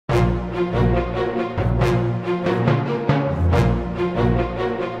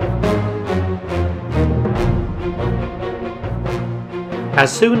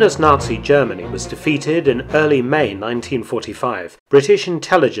As soon as Nazi Germany was defeated in early May 1945, British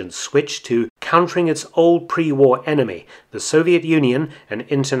intelligence switched to countering its old pre-war enemy, the Soviet Union and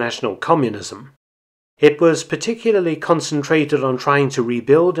international communism. It was particularly concentrated on trying to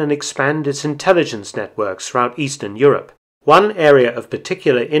rebuild and expand its intelligence networks throughout Eastern Europe. One area of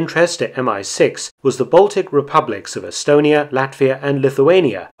particular interest to MI6 was the Baltic republics of Estonia, Latvia and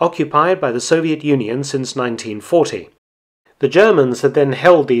Lithuania, occupied by the Soviet Union since 1940. The Germans had then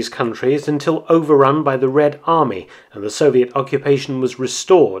held these countries until overrun by the Red Army, and the Soviet occupation was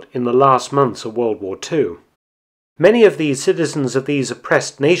restored in the last months of World War II. Many of the citizens of these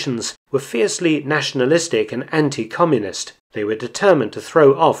oppressed nations were fiercely nationalistic and anti-communist. They were determined to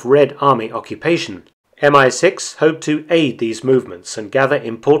throw off Red Army occupation. MI6 hoped to aid these movements and gather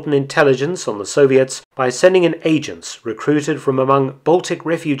important intelligence on the Soviets by sending in agents recruited from among Baltic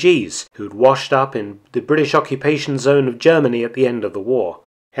refugees who'd washed up in the British occupation zone of Germany at the end of the war.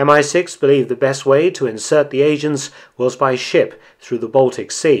 MI6 believed the best way to insert the agents was by ship through the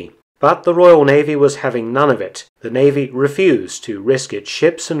Baltic Sea. But the Royal Navy was having none of it. The Navy refused to risk its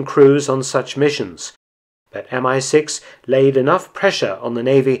ships and crews on such missions. But MI6 laid enough pressure on the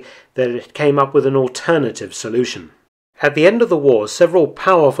Navy that it came up with an alternative solution. At the end of the war, several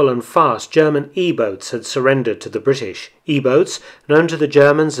powerful and fast German E-boats had surrendered to the British. E-boats, known to the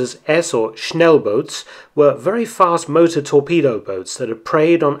Germans as S or Schnellboats, were very fast motor torpedo boats that had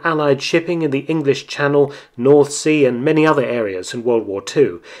preyed on Allied shipping in the English Channel, North Sea and many other areas in World War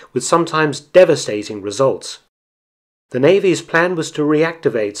II, with sometimes devastating results. The Navy's plan was to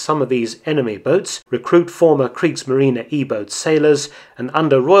reactivate some of these enemy boats, recruit former Kriegsmarine E-boat sailors, and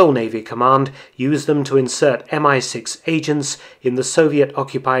under Royal Navy command use them to insert MI6 agents in the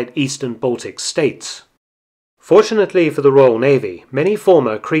Soviet-occupied eastern Baltic states. Fortunately for the Royal Navy, many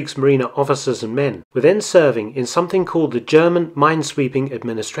former Kriegsmarine officers and men were then serving in something called the German Minesweeping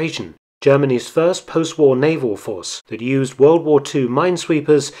Administration, Germany's first post-war naval force that used World War II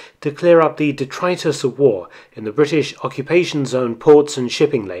minesweepers to clear up the detritus of war in the British occupation zone ports and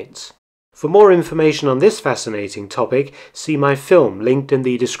shipping lanes. For more information on this fascinating topic, see my film linked in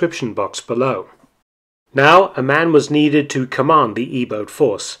the description box below. Now, a man was needed to command the E-boat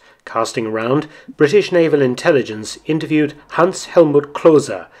force. Casting around, British Naval Intelligence interviewed Hans Helmut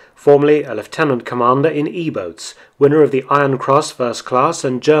Klose, formerly a lieutenant commander in E-boats, winner of the Iron Cross First Class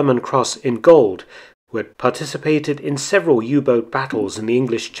and German Cross in Gold, who had participated in several U-boat battles in the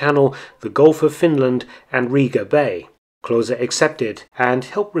English Channel, the Gulf of Finland and Riga Bay. Klose accepted and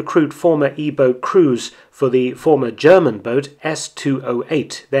helped recruit former E-boat crews for the former German boat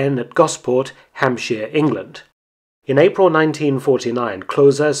S-208, then at Gosport, Hampshire, England. In April 1949,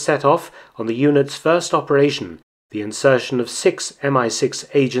 Klose set off on the unit's first operation, the insertion of 6 MI6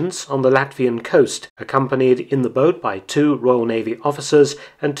 agents on the Latvian coast, accompanied in the boat by 2 Royal Navy officers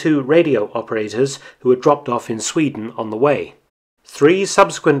and 2 radio operators who were dropped off in Sweden on the way. 3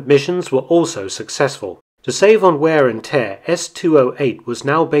 subsequent missions were also successful. To save on wear and tear, S-208 was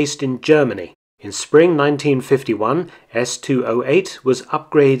now based in Germany. In spring 1951, S-208 was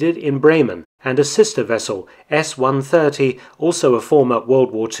upgraded in Bremen, and a sister vessel, S-130, also a former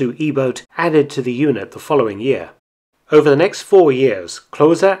World War II E-boat, added to the unit the following year. Over the next 4 years,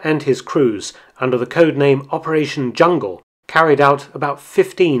 Klose and his crews, under the codename Operation Jungle, carried out about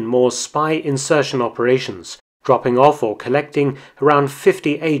 15 more spy insertion operations, dropping off or collecting around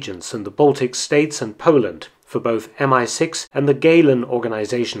 50 agents in the Baltic states and Poland, for both MI6 and the Gehlen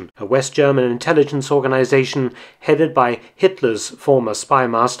Organization, a West German intelligence organization headed by Hitler's former spy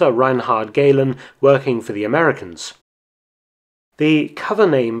master Reinhard Gehlen, working for the Americans. The cover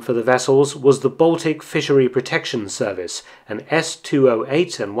name for the vessels was the Baltic Fishery Protection Service, and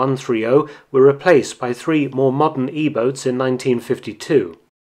S-208 and 130 were replaced by 3 more modern E-boats in 1952.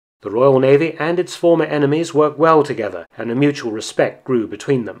 The Royal Navy and its former enemies worked well together, and a mutual respect grew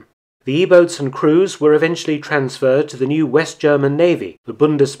between them. The E-boats and crews were eventually transferred to the new West German Navy, the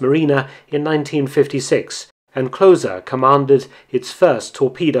Bundesmarine, in 1956, and Klose commanded its first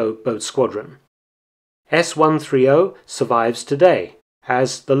torpedo boat squadron. S-130 survives today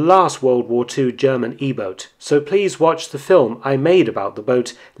as the last World War II German E-boat, so please watch the film I made about the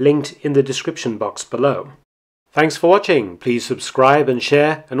boat linked in the description box below. Thanks for watching, please subscribe and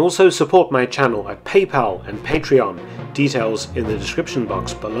share, and also support my channel at PayPal and Patreon, details in the description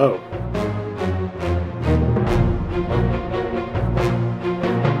box below.